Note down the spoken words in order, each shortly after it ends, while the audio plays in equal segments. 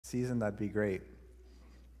season, that'd be great.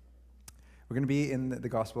 We're going to be in the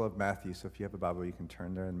Gospel of Matthew, so if you have a Bible, you can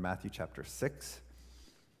turn there in Matthew chapter 6.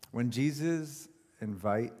 When Jesus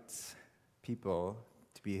invites people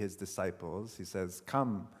to be his disciples, he says,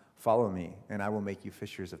 "Come, follow me, and I will make you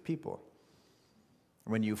fishers of people."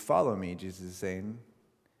 When you follow me, Jesus is saying,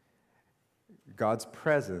 with God's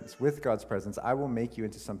presence, I will make you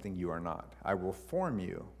into something you are not. I will form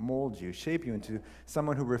you, mold you, shape you into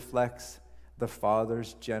someone who reflects the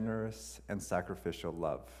Father's generous and sacrificial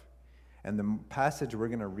love. And the passage we're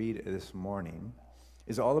going to read this morning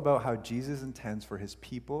is all about how Jesus intends for his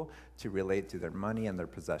people to relate to their money and their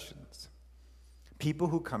possessions. People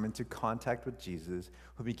who come into contact with Jesus,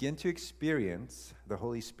 who begin to experience the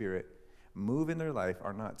Holy Spirit move in their life,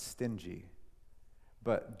 are not stingy,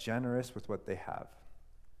 but generous with what they have.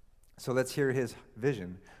 So let's hear his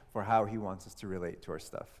vision for how he wants us to relate to our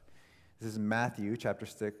stuff. This is Matthew chapter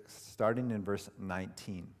 6, starting in verse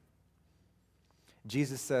 19.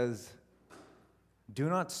 Jesus says, "Do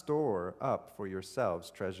not store up for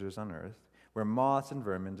yourselves treasures on earth, where moths and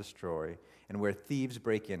vermin destroy, and where thieves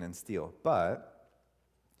break in and steal. But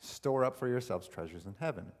store up for yourselves treasures in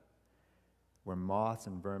heaven, where moths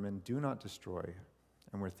and vermin do not destroy,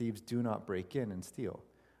 and where thieves do not break in and steal.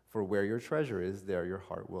 For where your treasure is, there your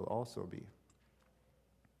heart will also be.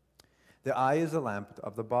 The eye is a lamp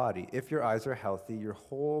of the body. If your eyes are healthy, your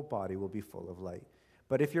whole body will be full of light.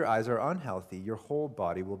 But if your eyes are unhealthy, your whole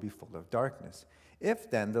body will be full of darkness.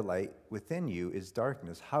 If then the light within you is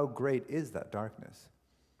darkness, how great is that darkness?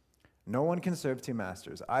 No one can serve two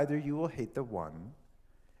masters. Either you will hate the one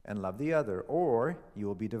and love the other, or you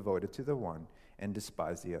will be devoted to the one and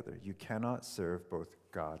despise the other. You cannot serve both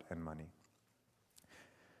God and money."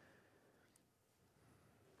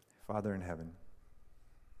 Father in heaven,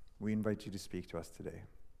 we invite you to speak to us today.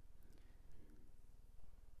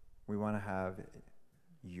 We want to have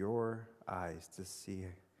your eyes to see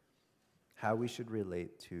how we should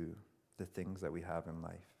relate to the things that we have in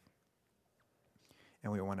life.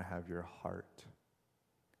 And we want to have your heart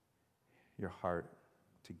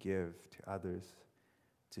to give to others,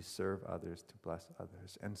 to serve others, to bless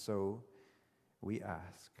others. And so we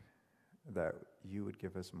ask that you would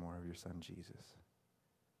give us more of your Son, Jesus.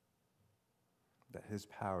 That his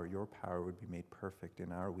power, your power, would be made perfect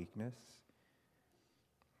in our weakness.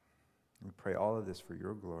 We pray all of this for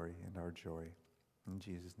your glory and our joy. In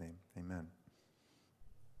Jesus' name, amen.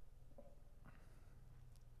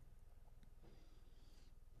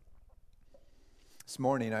 This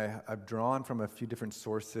morning, I've drawn from a few different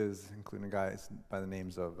sources, including guys by the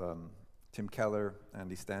names of Tim Keller,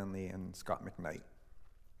 Andy Stanley, and Scott McKnight.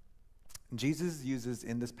 Jesus uses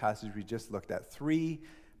in this passage we just looked at 3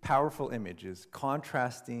 powerful images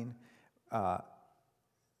contrasting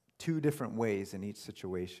 2 different ways in each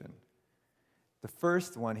situation. The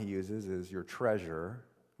first one he uses is your treasure,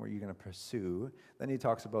 what you're going to pursue. Then he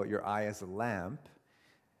talks about your eye as a lamp,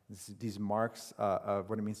 these marks of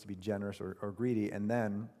what it means to be generous or greedy, and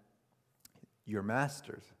then your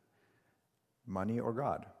masters, money or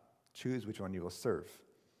God. Choose which one you will serve.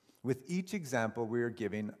 With each example, we are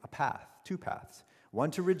giving a path, 2 paths. One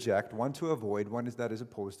to reject, one to avoid, one that is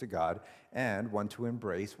opposed to God, and one to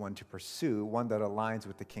embrace, one to pursue, one that aligns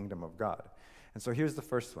with the kingdom of God. And so here's the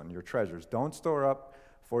first one, your treasures. Don't store up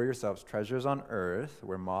for yourselves treasures on earth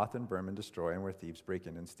where moth and vermin destroy and where thieves break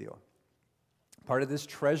in and steal. Part of this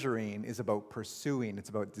treasuring is about pursuing, it's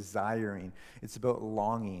about desiring, it's about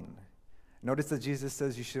longing. Notice that Jesus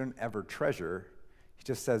says you shouldn't ever treasure. He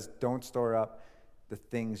just says don't store up the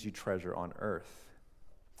things you treasure on earth.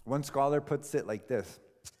 One scholar puts it like this,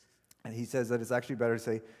 and he says that it's actually better to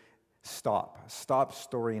say, stop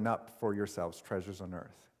storing up for yourselves treasures on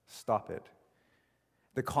earth. Stop it.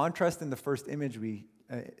 The contrast in the first image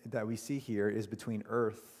that we see here is between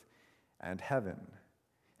earth and heaven.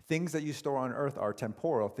 Things that you store on earth are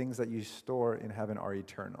temporal. Things that you store in heaven are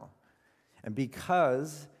eternal. And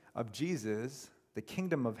because of Jesus, the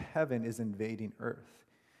kingdom of heaven is invading earth.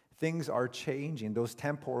 Things are changing. Those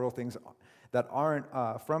temporal things that aren't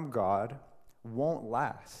from God won't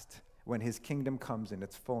last when his kingdom comes in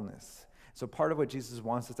its fullness. So part of what Jesus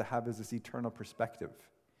wants us to have is this eternal perspective.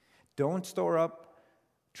 Don't store up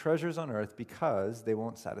treasures on earth because they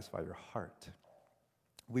won't satisfy your heart.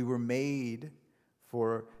 We were made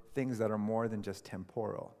for things that are more than just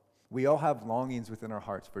temporal. We all have longings within our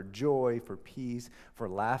hearts for joy, for peace, for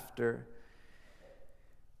laughter.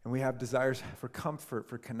 And we have desires for comfort,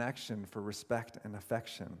 for connection, for respect and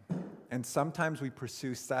affection. And sometimes we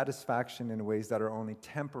pursue satisfaction in ways that are only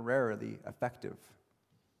temporarily effective.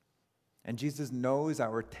 And Jesus knows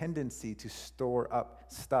our tendency to store up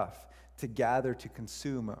stuff, to gather, to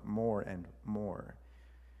consume more and more.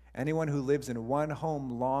 Anyone who lives in one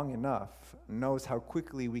home long enough knows how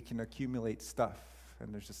quickly we can accumulate stuff,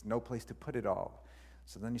 and there's just no place to put it all.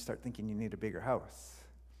 So then you start thinking you need a bigger house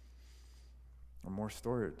or more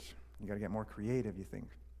storage. You got to get more creative, you think.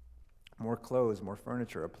 More clothes, more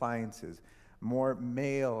furniture, appliances, more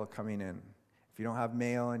mail coming in. If you don't have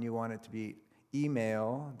mail and you want it to be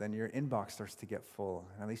email, then your inbox starts to get full.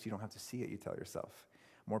 And at least you don't have to see it, you tell yourself.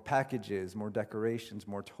 More packages, more decorations,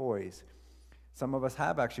 more toys. Some of us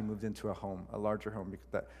have actually moved into a home, a larger home,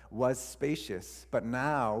 that was spacious, but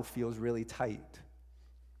now feels really tight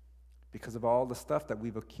because of all the stuff that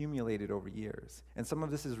we've accumulated over years. And some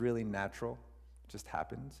of this is really natural, it just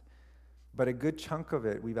happens. But a good chunk of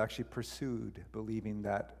it we've actually pursued, believing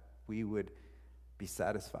that we would be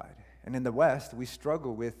satisfied. And in the West, we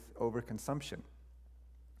struggle with overconsumption.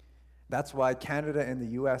 That's why Canada and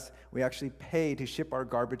the US, we actually pay to ship our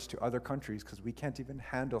garbage to other countries because we can't even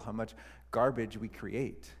handle how much garbage we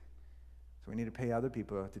create. So we need to pay other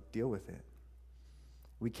people to deal with it.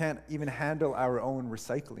 We can't even handle our own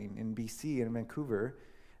recycling. In BC and in Vancouver,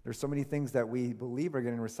 there's so many things that we believe are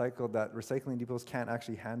getting recycled that recycling depots can't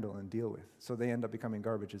actually handle and deal with. So they end up becoming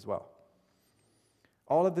garbage as well.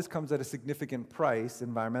 All of this comes at a significant price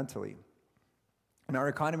environmentally. And our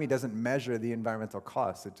economy doesn't measure the environmental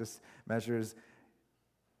costs. It just measures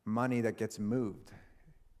money that gets moved.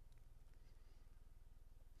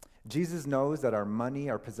 Jesus knows that our money,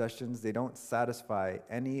 our possessions, they don't satisfy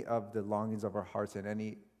any of the longings of our hearts in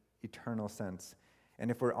any eternal sense. And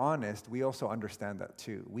if we're honest, we also understand that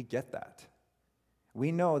too. We get that.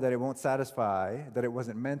 We know that it won't satisfy, that it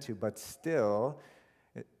wasn't meant to, but still,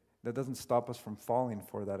 that doesn't stop us from falling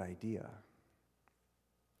for that idea.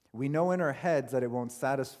 We know in our heads that it won't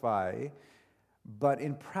satisfy, but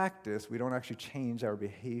in practice, we don't actually change our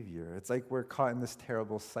behavior. It's like we're caught in this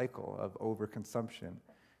terrible cycle of overconsumption.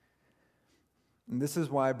 And this is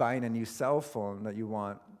why buying a new cell phone that you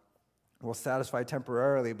want will satisfy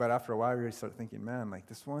temporarily, but after a while, you start thinking, man, like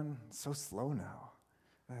this one, it's so slow now.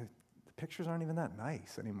 The pictures aren't even that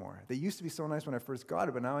nice anymore. They used to be so nice when I first got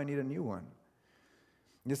it, but now I need a new one.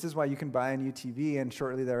 This is why you can buy a new TV and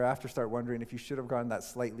shortly thereafter start wondering if you should have gotten that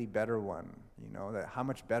slightly better one. That how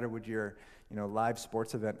much better would your, live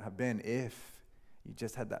sports event have been if you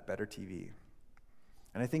just had that better TV?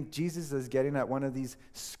 And I think Jesus is getting at one of these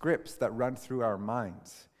scripts that run through our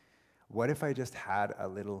minds. What if I just had a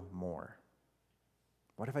little more?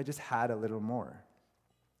 What if I just had a little more?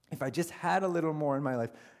 If I just had a little more in my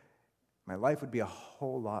life would be a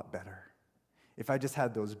whole lot better. If I just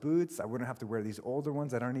had those boots, I wouldn't have to wear these older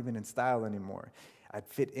ones that aren't even in style anymore. I'd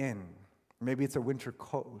fit in. Maybe it's a winter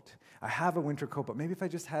coat. I have a winter coat, but maybe if I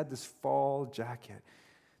just had this fall jacket,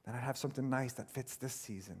 then I'd have something nice that fits this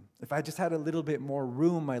season. If I just had a little bit more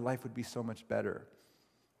room, my life would be so much better.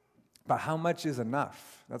 But how much is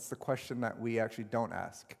enough? That's the question that we actually don't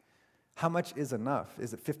ask. How much is enough?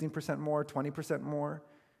 Is it 15% more, 20% more?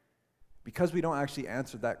 Because we don't actually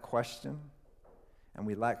answer that question, and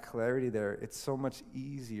we lack clarity there, it's so much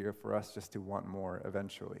easier for us just to want more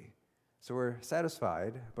eventually. So we're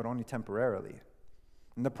satisfied, but only temporarily.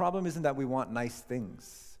 And the problem isn't that we want nice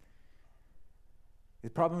things. The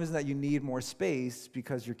problem isn't that you need more space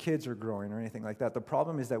because your kids are growing or anything like that. The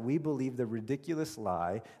problem is that we believe the ridiculous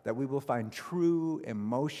lie that we will find true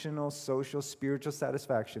emotional, social, spiritual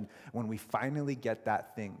satisfaction when we finally get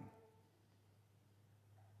that thing.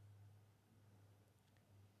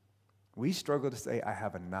 We struggle to say, I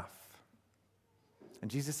have enough.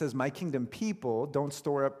 And Jesus says, my kingdom people don't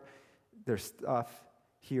store up their stuff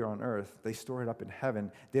here on earth. They store it up in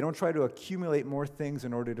heaven. They don't try to accumulate more things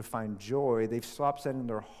in order to find joy. They've stopped setting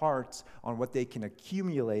their hearts on what they can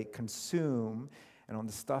accumulate, consume, and on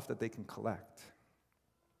the stuff that they can collect.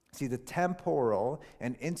 See, the temporal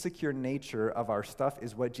and insecure nature of our stuff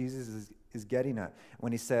is what Jesus is getting at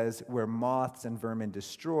when he says, where moths and vermin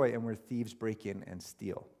destroy and where thieves break in and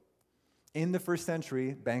steal. In the first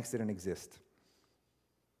century, banks didn't exist.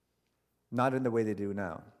 Not in the way they do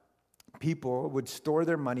now. People would store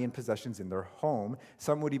their money and possessions in their home.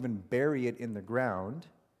 Some would even bury it in the ground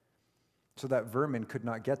so that vermin could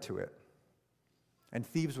not get to it. And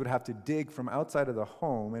thieves would have to dig from outside of the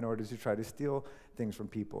home in order to try to steal things from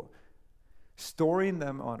people. Storing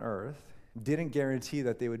them on earth didn't guarantee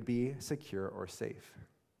that they would be secure or safe.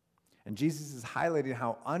 And Jesus is highlighting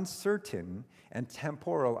how uncertain and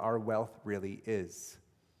temporal our wealth really is.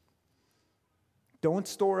 Don't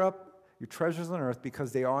store up your treasures on earth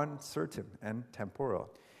because they are uncertain and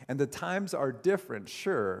temporal. And the times are different,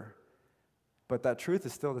 sure, but that truth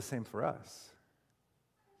is still the same for us.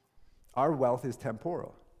 Our wealth is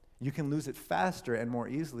temporal. You can lose it faster and more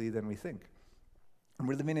easily than we think. And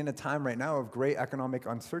we're living in a time right now of great economic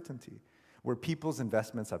uncertainty, where people's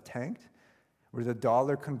investments have tanked, where the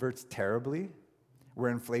dollar converts terribly, where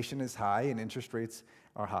inflation is high and interest rates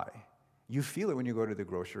are high. You feel it when you go to the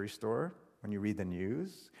grocery store, when you read the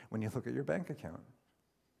news, when you look at your bank account.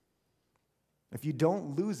 If you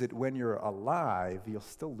don't lose it when you're alive, you'll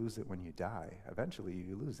still lose it when you die. Eventually,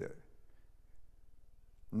 you lose it.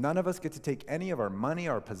 None of us get to take any of our money,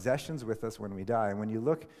 our possessions with us when we die. And when you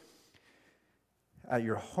look at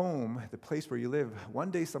your home, the place where you live,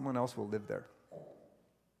 one day someone else will live there.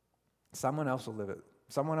 Someone else will live it.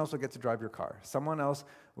 Someone else will get to drive your car. Someone else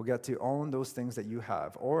will get to own those things that you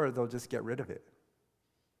have, or they'll just get rid of it.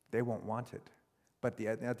 They won't want it. But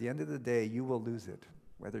at the end of the day, you will lose it,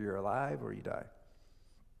 whether you're alive or you die.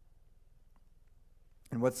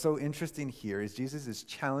 And what's so interesting here is Jesus is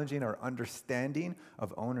challenging our understanding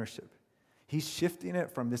of ownership. He's shifting it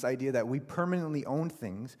from this idea that we permanently own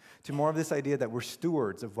things to more of this idea that we're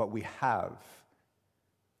stewards of what we have.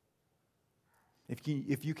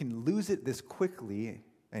 If you can lose it this quickly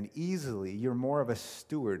and easily, you're more of a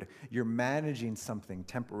steward. You're managing something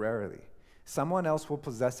temporarily. Someone else will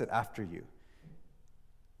possess it after you.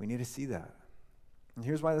 We need to see that. And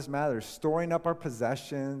here's why this matters. Storing up our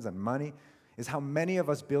possessions and money is how many of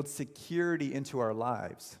us build security into our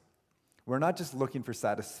lives. We're not just looking for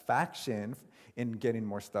satisfaction in getting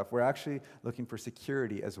more stuff. We're actually looking for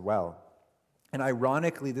security as well. And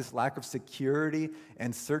ironically, this lack of security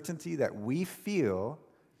and certainty that we feel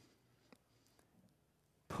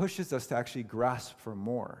pushes us to actually grasp for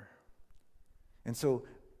more. And so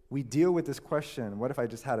we deal with this question, what if I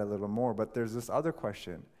just had a little more? But there's this other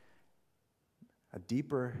question, a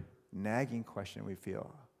deeper, nagging question we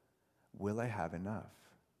feel. Will I have enough?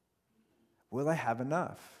 Will I have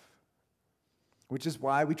enough? Which is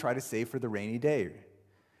why we try to save for the rainy day.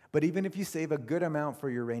 But even if you save a good amount for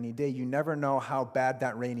your rainy day, you never know how bad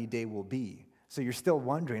that rainy day will be. So you're still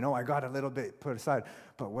wondering, I got a little bit put aside,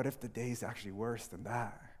 but what if the day is actually worse than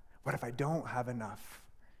that? What if I don't have enough?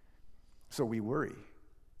 So we worry.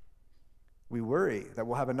 We worry that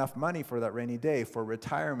we'll have enough money for that rainy day, for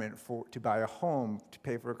retirement, to buy a home, to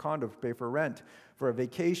pay for a condo, to pay for rent, for a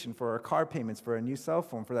vacation, for our car payments, for a new cell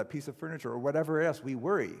phone, for that piece of furniture, or whatever else. We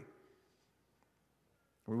worry.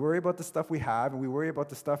 We worry about the stuff we have, and we worry about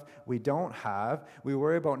the stuff we don't have. We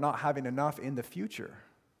worry about not having enough in the future.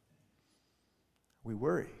 We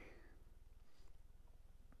worry.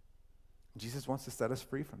 Jesus wants to set us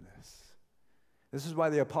free from this. This is why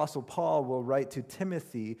the Apostle Paul will write to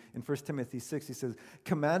Timothy in 1 Timothy 6. He says,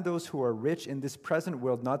 "Command those who are rich in this present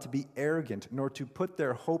world not to be arrogant, nor to put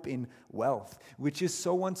their hope in wealth, which is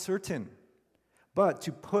so uncertain, but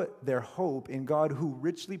to put their hope in God, who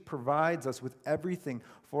richly provides us with everything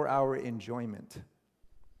for our enjoyment."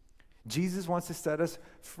 Jesus wants to set us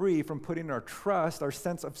free from putting our trust, our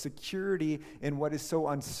sense of security in what is so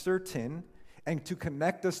uncertain, and to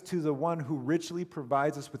connect us to the one who richly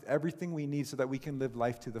provides us with everything we need so that we can live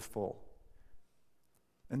life to the full.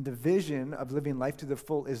 And the vision of living life to the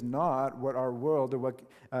full is not what our world or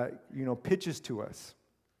what pitches to us.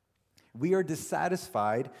 We are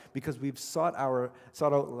dissatisfied because we've sought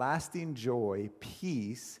out lasting joy,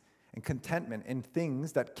 peace, and contentment in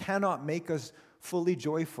things that cannot make us fully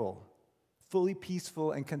joyful, fully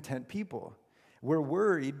peaceful, and content people. We're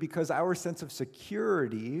worried because our sense of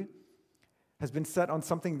security has been set on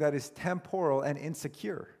something that is temporal and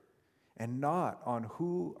insecure, and not on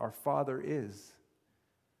who our Father is.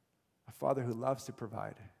 A Father who loves to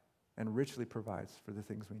provide and richly provides for the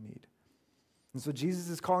things we need. And so Jesus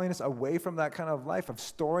is calling us away from that kind of life of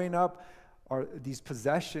storing up these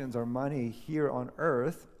possessions, our money here on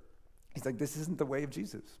earth. He's like, this isn't the way of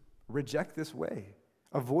Jesus. Reject this way.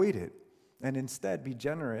 Avoid it. And instead, be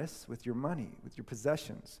generous with your money, with your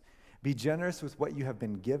possessions. Be generous with what you have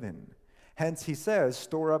been given. Hence, he says,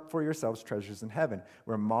 store up for yourselves treasures in heaven,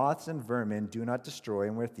 where moths and vermin do not destroy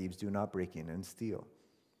and where thieves do not break in and steal.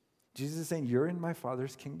 Jesus is saying, you're in my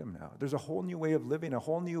Father's kingdom now. There's a whole new way of living, a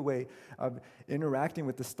whole new way of interacting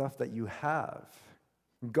with the stuff that you have.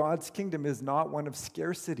 God's kingdom is not one of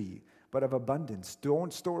scarcity, but of abundance.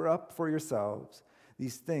 Don't store up for yourselves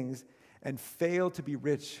these things and fail to be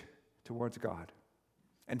rich towards God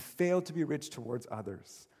and fail to be rich towards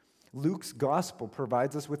others. Luke's gospel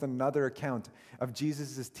provides us with another account of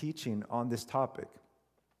Jesus' teaching on this topic.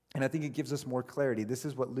 And I think it gives us more clarity. This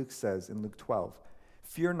is what Luke says in Luke 12.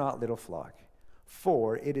 "Fear not, little flock,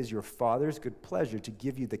 for it is your Father's good pleasure to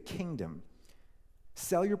give you the kingdom.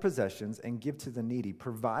 Sell your possessions and give to the needy.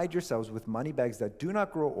 Provide yourselves with money bags that do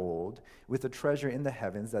not grow old, with a treasure in the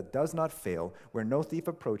heavens that does not fail, where no thief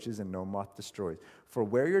approaches and no moth destroys. For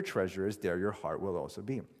where your treasure is, there your heart will also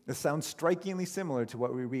be. This sounds strikingly similar to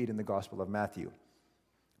what we read in the Gospel of Matthew.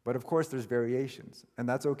 But of course, there's variations, and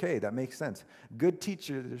that's okay. That makes sense. Good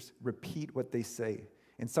teachers repeat what they say,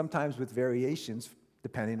 and sometimes with variations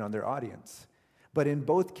depending on their audience. But in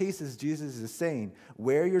both cases, Jesus is saying,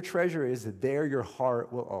 where your treasure is, there your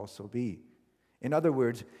heart will also be. In other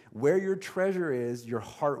words, where your treasure is, your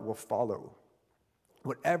heart will follow.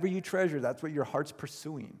 Whatever you treasure, that's what your heart's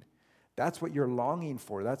pursuing. That's what you're longing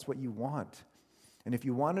for. That's what you want. And if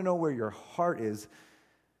you want to know where your heart is,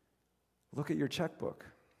 look at your checkbook,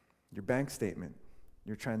 your bank statement,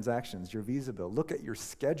 your transactions, your Visa bill. Look at your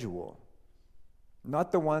schedule.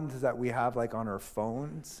 Not the ones that we have like on our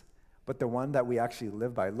phones, but the one that we actually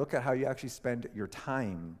live by. Look at how you actually spend your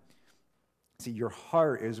time. See, your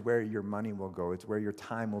heart is where your money will go. It's where your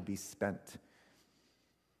time will be spent.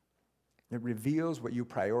 It reveals what you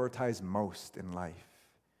prioritize most in life.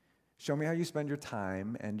 Show me how you spend your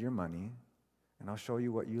time and your money, and I'll show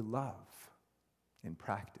you what you love in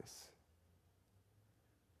practice.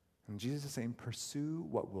 And Jesus is saying, pursue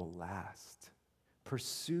what will last.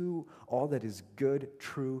 Pursue all that is good,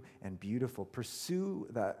 true, and beautiful. Pursue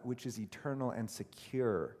that which is eternal and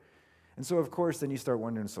secure. And so, of course, then you start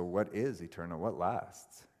wondering, so what is eternal? What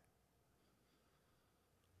lasts?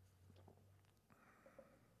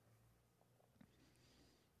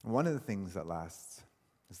 One of the things that lasts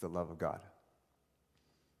is the love of God.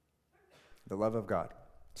 The love of God.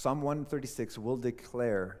 Psalm 136 will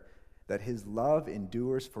declare that his love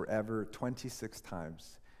endures forever 26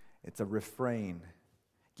 times. It's a refrain.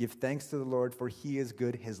 Give thanks to the Lord, for he is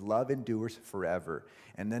good. His love endures forever.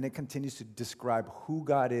 And then it continues to describe who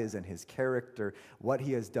God is and his character, what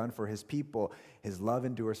he has done for his people. His love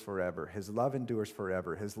endures forever. His love endures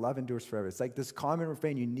forever. His love endures forever. It's like this common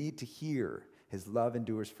refrain you need to hear. His love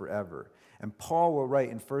endures forever. And Paul will write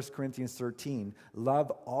in 1 Corinthians 13,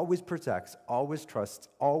 love always protects, always trusts,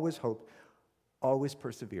 always hopes, always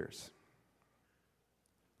perseveres.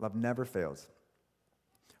 Love never fails.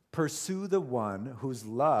 Pursue the one whose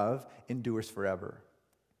love endures forever.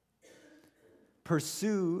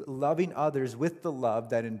 Pursue loving others with the love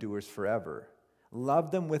that endures forever.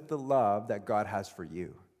 Love them with the love that God has for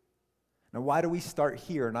you. Now, why do we start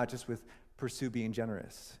here, not just with pursue being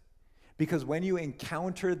generous? Because when you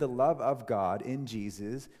encounter the love of God in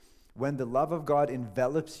Jesus, when the love of God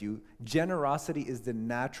envelops you, generosity is the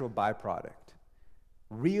natural byproduct.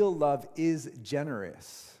 Real love is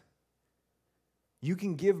generous. You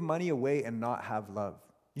can give money away and not have love.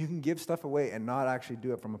 You can give stuff away and not actually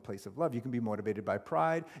do it from a place of love. You can be motivated by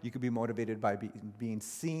pride. You can be motivated by being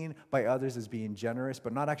seen by others as being generous,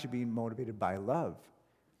 but not actually being motivated by love.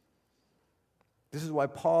 This is why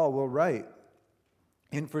Paul will write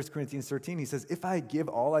in 1 Corinthians 13, he says, if I give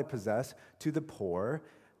all I possess to the poor,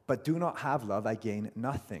 but do not have love, I gain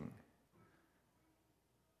nothing.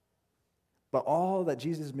 But all that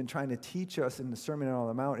Jesus has been trying to teach us in the Sermon on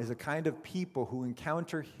the Mount is a kind of people who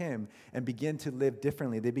encounter him and begin to live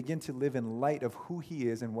differently. They begin to live in light of who he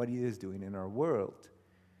is and what he is doing in our world.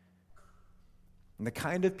 And the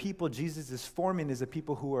kind of people Jesus is forming is a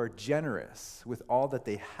people who are generous with all that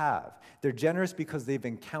they have. They're generous because they've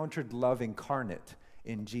encountered love incarnate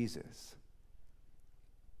in Jesus.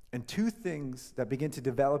 And two things that begin to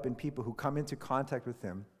develop in people who come into contact with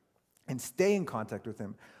him and stay in contact with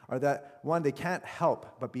him are that, one, they can't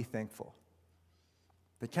help but be thankful.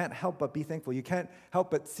 They can't help but be thankful. You can't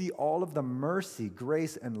help but see all of the mercy,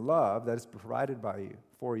 grace, and love that is provided by you,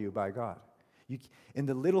 for you by God. In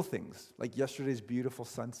the little things, like yesterday's beautiful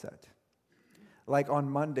sunset, like on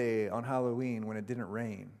Monday, on Halloween, when it didn't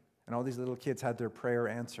rain, and all these little kids had their prayer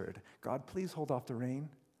answered. God, please hold off the rain.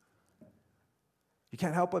 You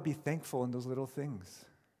can't help but be thankful in those little things.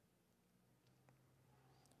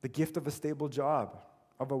 The gift of a stable job,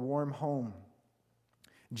 of a warm home.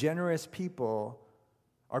 Generous people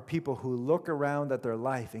are people who look around at their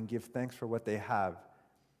life and give thanks for what they have.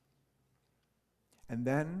 And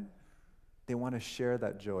then they want to share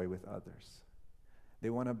that joy with others. They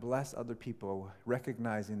want to bless other people,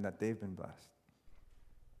 recognizing that they've been blessed.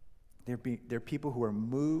 They're people who are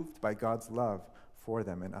moved by God's love for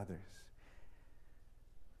them and others.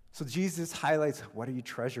 So Jesus highlights, what are you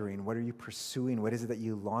treasuring? What are you pursuing? What is it that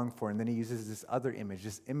you long for? And then he uses this other image,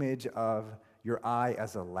 this image of your eye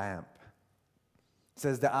as a lamp. It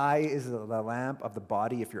says the eye is the lamp of the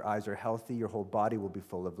body. If your eyes are healthy, your whole body will be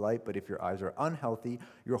full of light. But if your eyes are unhealthy,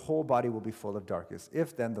 your whole body will be full of darkness.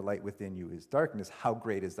 If then the light within you is darkness, how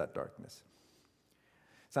great is that darkness?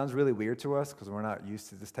 Sounds really weird to us because we're not used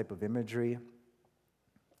to this type of imagery.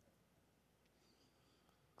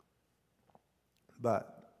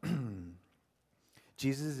 But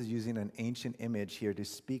Jesus is using an ancient image here to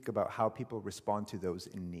speak about how people respond to those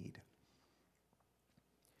in need.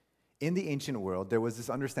 In the ancient world, there was this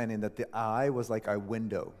understanding that the eye was like a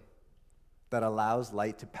window that allows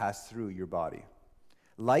light to pass through your body.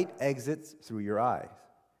 Light exits through your eyes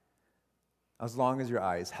as long as your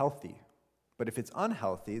eye is healthy. But if it's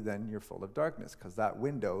unhealthy, then you're full of darkness because that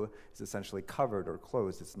window is essentially covered or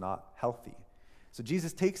closed. It's not healthy. So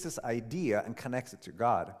Jesus takes this idea and connects it to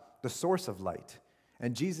God, the source of light.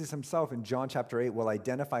 And Jesus himself in John chapter 8 will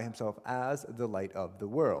identify himself as the light of the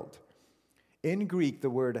world. In Greek, the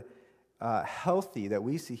word healthy that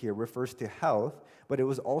we see here refers to health, but it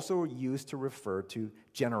was also used to refer to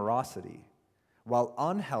generosity, while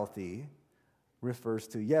unhealthy refers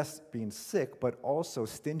to, yes, being sick, but also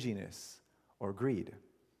stinginess or greed.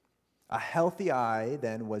 A healthy eye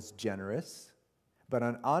then was generous, but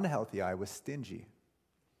an unhealthy eye was stingy.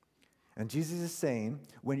 And Jesus is saying,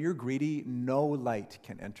 when you're greedy, no light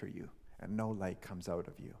can enter you, and no light comes out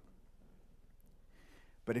of you.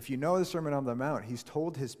 But if you know the Sermon on the Mount, he's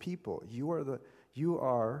told his people, you are the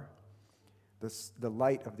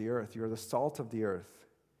light of the earth. You are the salt of the earth.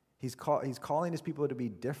 He's calling his people to be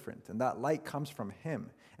different, and that light comes from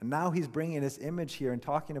him. And now he's bringing this image here and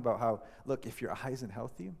talking about how, look, if your eye isn't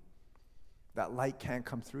healthy, that light can't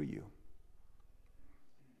come through you.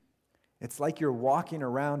 It's like you're walking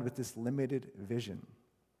around with this limited vision.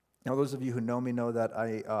 Now, those of you who know me know that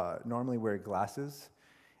I normally wear glasses.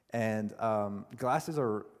 And glasses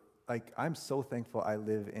are, like, I'm so thankful I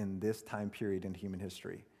live in this time period in human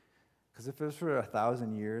history. Because if it was for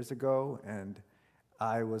 1,000 years ago and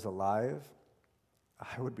I was alive,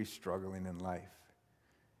 I would be struggling in life.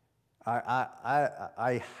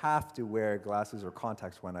 I have to wear glasses or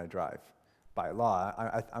contacts when I drive by law.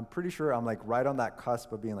 I'm pretty sure I'm like right on that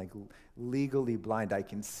cusp of being like legally blind. I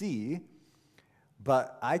can see,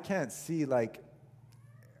 but I can't see like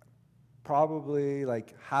probably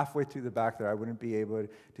like halfway through the back there. I wouldn't be able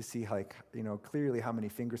to see like, clearly how many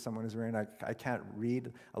fingers someone is wearing. I can't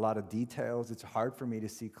read a lot of details. It's hard for me to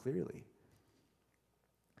see clearly.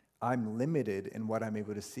 I'm limited in what I'm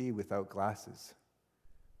able to see without glasses.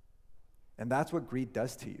 And that's what greed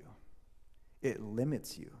does to you. It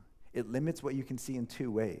limits you. It limits what you can see in two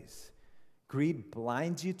ways. Greed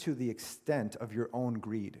blinds you to the extent of your own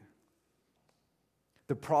greed.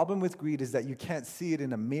 The problem with greed is that you can't see it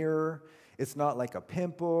in a mirror. It's not like a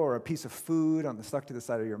pimple or a piece of food stuck to the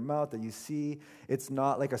side of your mouth that you see. It's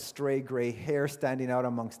not like a stray gray hair standing out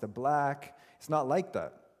amongst the black. It's not like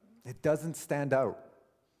that. It doesn't stand out.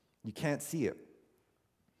 You can't see it.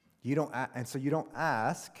 And so you don't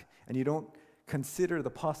ask, and you don't consider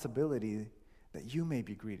the possibility that you may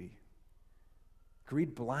be greedy.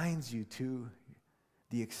 Greed blinds you to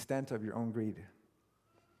the extent of your own greed.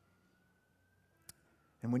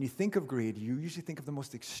 And when you think of greed, you usually think of the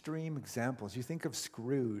most extreme examples. You think of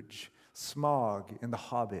Scrooge, Smaug in The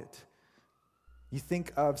Hobbit. You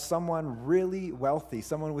think of someone really wealthy,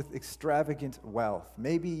 someone with extravagant wealth.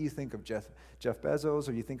 Maybe you think of Jeff Bezos,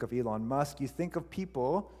 or you think of Elon Musk. You think of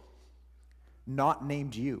people not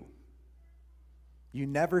named you. You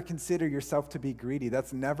never consider yourself to be greedy.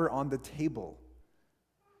 That's never on the table.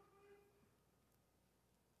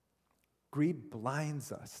 Greed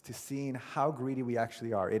blinds us to seeing how greedy we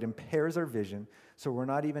actually are. It impairs our vision, so we're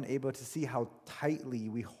not even able to see how tightly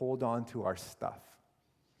we hold on to our stuff.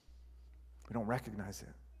 We don't recognize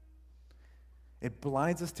it. It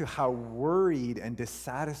blinds us to how worried and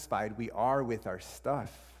dissatisfied we are with our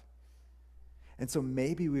stuff. And so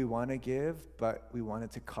maybe we want to give, but we want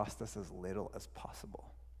it to cost us as little as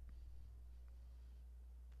possible.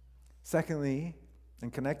 Secondly,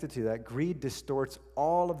 and connected to that, greed distorts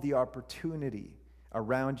all of the opportunity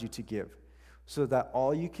around you to give, so that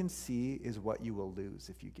all you can see is what you will lose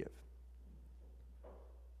if you give.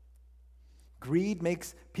 Greed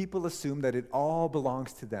makes people assume that it all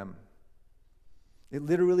belongs to them. It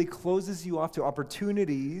literally closes you off to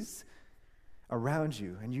opportunities around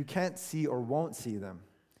you, and you can't see or won't see them,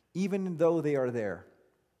 even though they are there.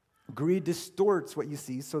 Greed distorts what you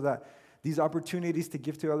see so that these opportunities to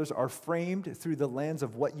give to others are framed through the lens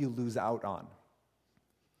of what you lose out on.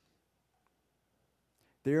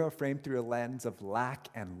 They are framed through a lens of lack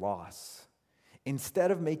and loss.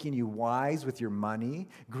 Instead of making you wise with your money,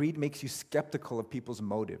 greed makes you skeptical of people's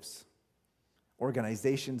motives,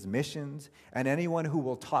 organizations, missions, and anyone who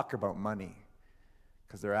will talk about money,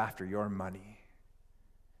 because they're after your money.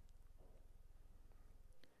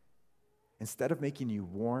 Instead of making you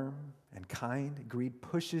warm and kind, greed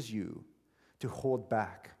pushes you to hold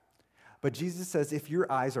back. But Jesus says if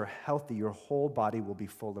your eyes are healthy, your whole body will be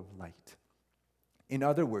full of light. In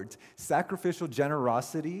other words, sacrificial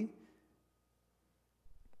generosity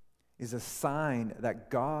is a sign that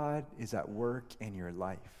God is at work in your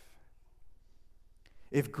life.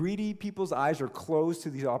 If greedy people's eyes are closed to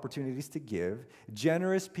these opportunities to give,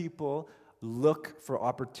 generous people look for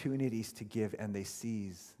opportunities to give and they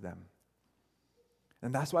seize them.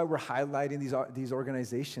 And that's why we're highlighting these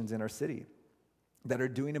organizations in our city that are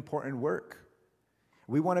doing important work.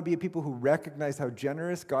 We want to be people who recognize how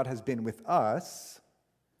generous God has been with us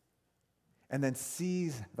and then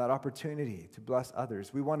seize that opportunity to bless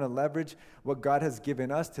others. We want to leverage what God has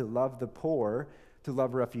given us to love the poor, to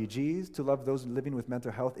love refugees, to love those living with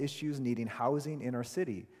mental health issues, needing housing in our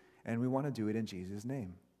city. And we want to do it in Jesus'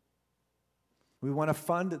 name. We want to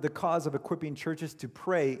fund the cause of equipping churches to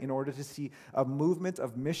pray in order to see a movement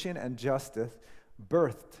of mission and justice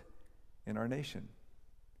birthed in our nation.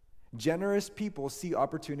 Generous people see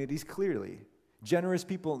opportunities clearly. Generous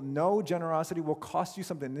people know generosity will cost you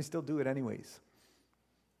something, and they still do it anyways.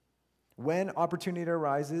 When opportunity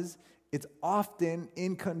arises, it's often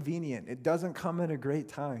inconvenient. It doesn't come at a great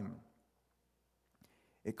time.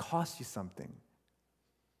 It costs you something.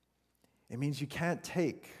 It means you can't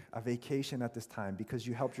take a vacation at this time because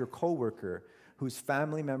you helped your coworker whose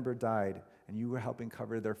family member died and you were helping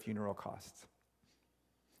cover their funeral costs.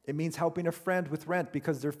 It means helping a friend with rent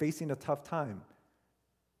because they're facing a tough time.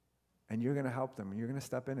 And you're going to help them, and you're going to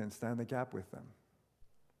step in and stand the gap with them.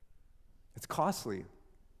 It's costly.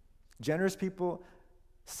 Generous people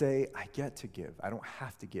say, I get to give. I don't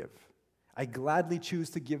have to give. I gladly choose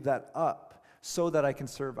to give that up so that I can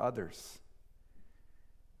serve others.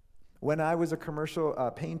 When I was a commercial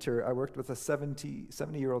painter, I worked with a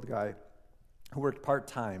 70-year-old guy who worked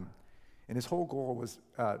part-time, and his whole goal was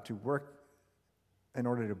to work in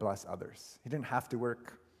order to bless others. He didn't have to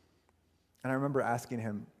work. And I remember asking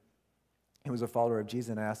him, he was a follower of Jesus,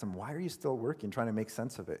 and I asked him, why are you still working, trying to make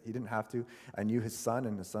sense of it? He didn't have to. I knew his son,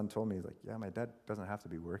 and his son told me, he's like, yeah, my dad doesn't have to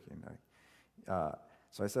be working.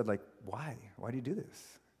 So I said, like, why? Why do you do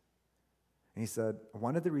this? And he said,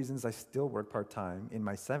 one of the reasons I still work part-time in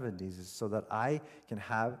my 70s is so that I can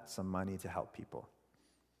have some money to help people.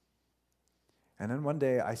 And then one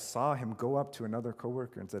day I saw him go up to another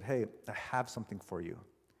coworker and said, hey, I have something for you.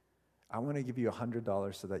 I want to give you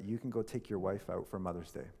 $100 so that you can go take your wife out for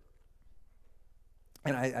Mother's Day.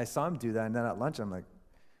 And I saw him do that, and then at lunch I'm like,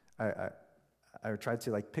 I tried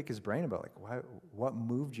to like pick his brain about like, what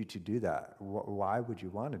moved you to do that? Why would you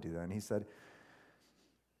want to do that? And he said,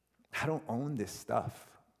 I don't own this stuff.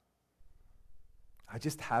 I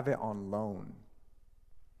just have it on loan.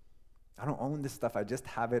 I don't own this stuff, I just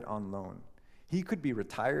have it on loan. He could be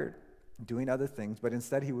retired, doing other things, but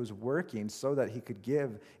instead he was working so that he could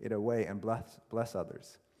give it away and bless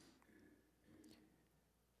others.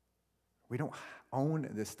 We don't own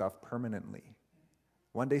this stuff permanently.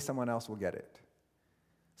 One day someone else will get it.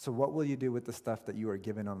 So what will you do with the stuff that you are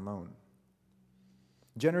given on loan?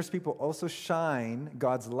 Generous people also shine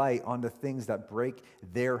God's light on the things that break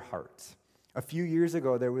their hearts. A few years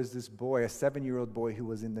ago, there was this boy, a 7-year-old boy, who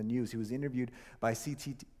was in the news. He was interviewed by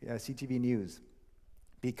CTV News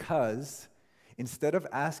because instead of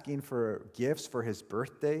asking for gifts for his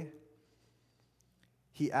birthday,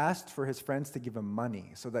 he asked for his friends to give him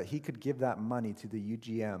money so that he could give that money to the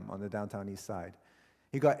UGM on the downtown east side.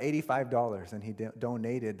 He got $85, and he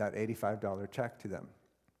donated that $85 check to them.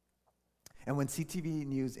 And when CTV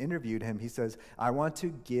News interviewed him, he says, I want to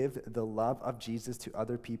give the love of Jesus to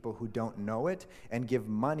other people who don't know it and give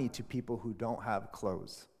money to people who don't have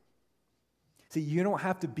clothes. See, you don't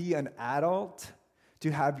have to be an adult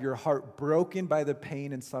to have your heart broken by the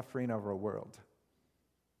pain and suffering of our world.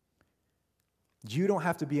 You don't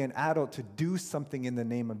have to be an adult to do something in the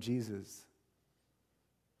name of Jesus.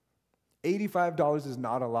 $85 is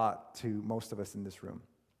not a lot to most of us in this room.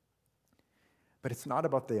 But it's not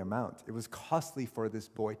about the amount. It was costly for this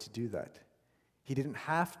boy to do that. He didn't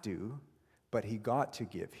have to, but he got to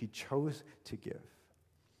give. He chose to give.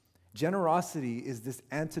 Generosity is this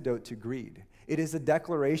antidote to greed. It is a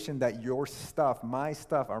declaration that your stuff, my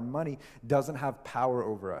stuff, our money doesn't have power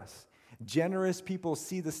over us. Generous people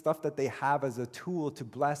see the stuff that they have as a tool to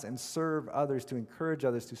bless and serve others, to encourage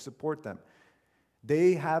others, to support them.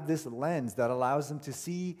 They have this lens that allows them to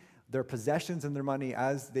see their possessions and their money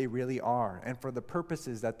as they really are and for the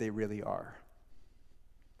purposes that they really are.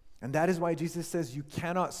 And that is why Jesus says you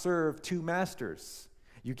cannot serve two masters.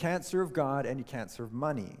 You can't serve God and you can't serve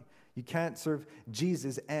money. You can't serve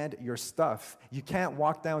Jesus and your stuff. You can't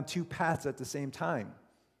walk down two paths at the same time.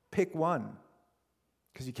 Pick one,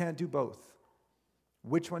 because you can't do both.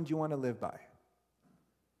 Which one do you want to live by?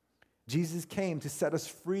 Jesus came to set us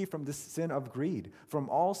free from the sin of greed, from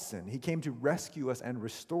all sin. He came to rescue us and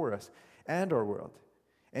restore us and our world.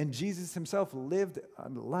 And Jesus himself lived a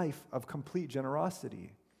life of complete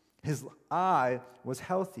generosity. His eye was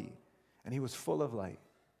healthy, and he was full of light.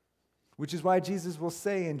 Which is why Jesus will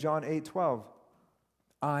say in John 8:12,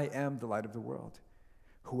 I am the light of the world.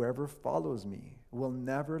 Whoever follows me will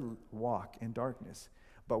never walk in darkness,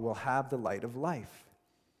 but will have the light of life.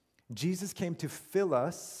 Jesus came to fill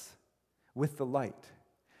us with the light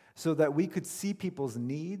so that we could see people's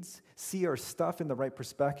needs, see our stuff in the right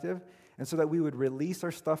perspective, and so that we would release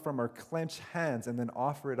our stuff from our clenched hands and then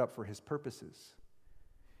offer it up for his purposes.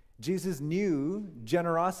 Jesus knew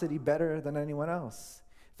generosity better than anyone else.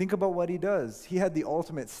 Think about what he does. He had the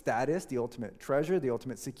ultimate status, the ultimate treasure, the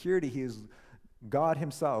ultimate security. He is God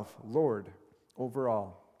himself, Lord, over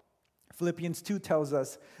all. Philippians 2 tells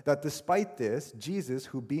us that despite this, Jesus,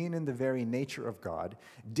 who being in the very nature of God,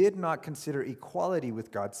 did not consider equality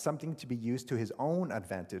with God something to be used to his own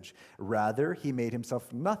advantage. Rather, he made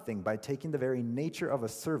himself nothing by taking the very nature of a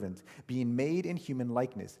servant, being made in human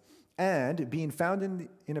likeness. And being found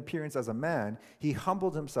in appearance as a man, he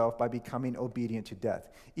humbled himself by becoming obedient to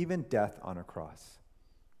death, even death on a cross.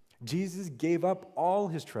 Jesus gave up all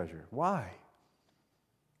his treasure. Why?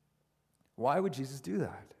 Why would Jesus do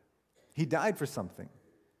that? He died for something.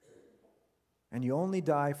 And you only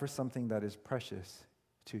die for something that is precious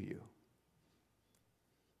to you.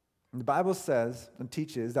 And the Bible says and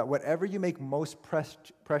teaches that whatever you make most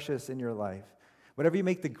precious in your life, whatever you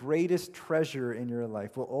make the greatest treasure in your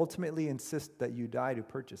life, will ultimately insist that you die to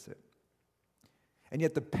purchase it. And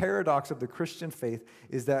yet the paradox of the Christian faith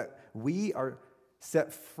is that we are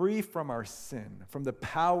set free from our sin, from the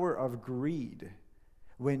power of greed,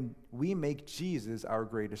 when we make Jesus our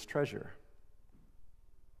greatest treasure.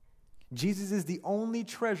 Jesus is the only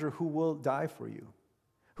treasure who will die for you,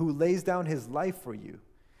 who lays down his life for you.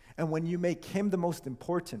 And when you make him the most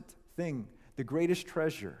important thing, the greatest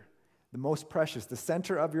treasure, the most precious, the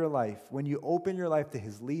center of your life, when you open your life to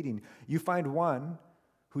his leading, you find one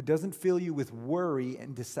who doesn't fill you with worry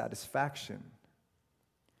and dissatisfaction,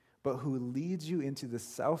 but who leads you into the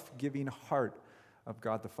self-giving heart of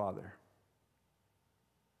God the Father.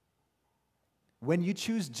 When you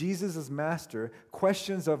choose Jesus as master,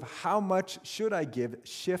 questions of how much should I give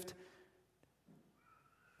shift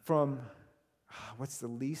from what's the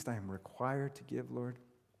least I am required to give, Lord,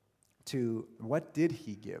 to what did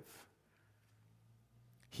he give?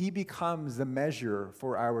 He becomes the measure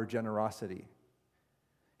for our generosity.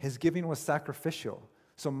 His giving was sacrificial,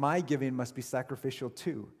 so my giving must be sacrificial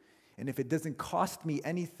too. And if it doesn't cost me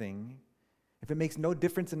anything, if it makes no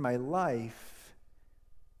difference in my life,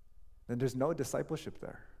 then there's no discipleship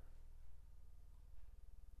there.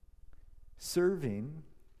 Serving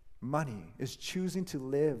money is choosing to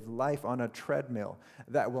live life on a treadmill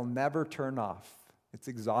that will never turn off. It's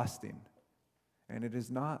exhausting. And it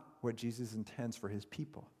is not what Jesus intends for his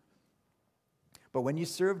people. But when you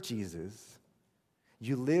serve Jesus,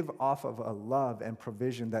 you live off of a love and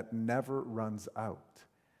provision that never runs out.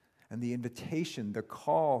 And the invitation, the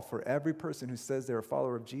call for every person who says they're a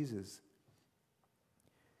follower of Jesus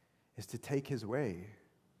is to take his way,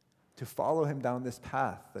 to follow him down this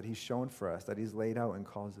path that he's shown for us, that he's laid out and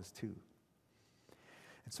calls us to.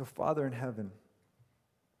 And so, Father in heaven,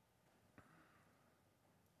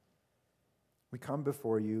 we come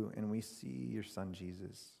before you and we see your Son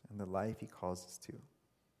Jesus and the life he calls us to.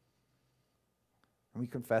 And we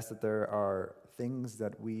confess that there are things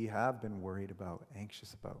that we have been worried about,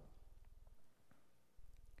 anxious about.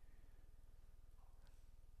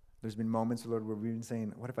 There's been moments, Lord, where we've been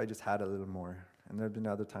saying, what if I just had a little more? And there have been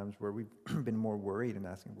other times where we've been more worried and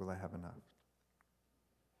asking, will I have enough?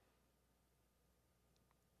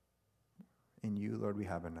 In you, Lord, we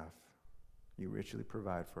have enough. You richly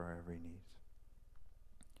provide for our every need.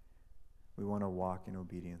 We want to walk in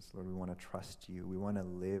obedience, Lord. We want to trust you. We want to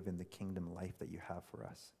live in the kingdom life that you have for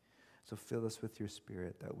us. So fill us with your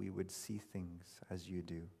Spirit that we would see things as you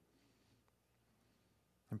do.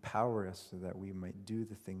 Empower us so that we might do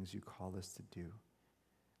the things you call us to do.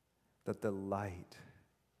 That the light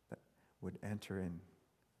that would enter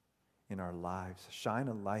in our lives, shine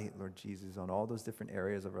a light, Lord Jesus, on all those different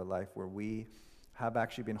areas of our life where we have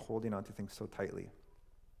actually been holding on to things so tightly.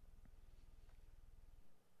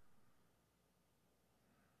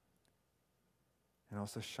 And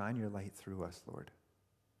also shine your light through us, Lord,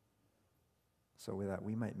 so that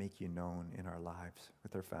we might make you known in our lives,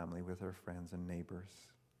 with our family, with our friends and neighbors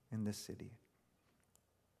in this city.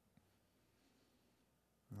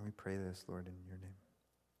 And we pray this, Lord, in your name.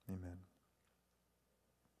 Amen.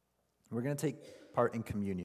 We're going to take part in communion.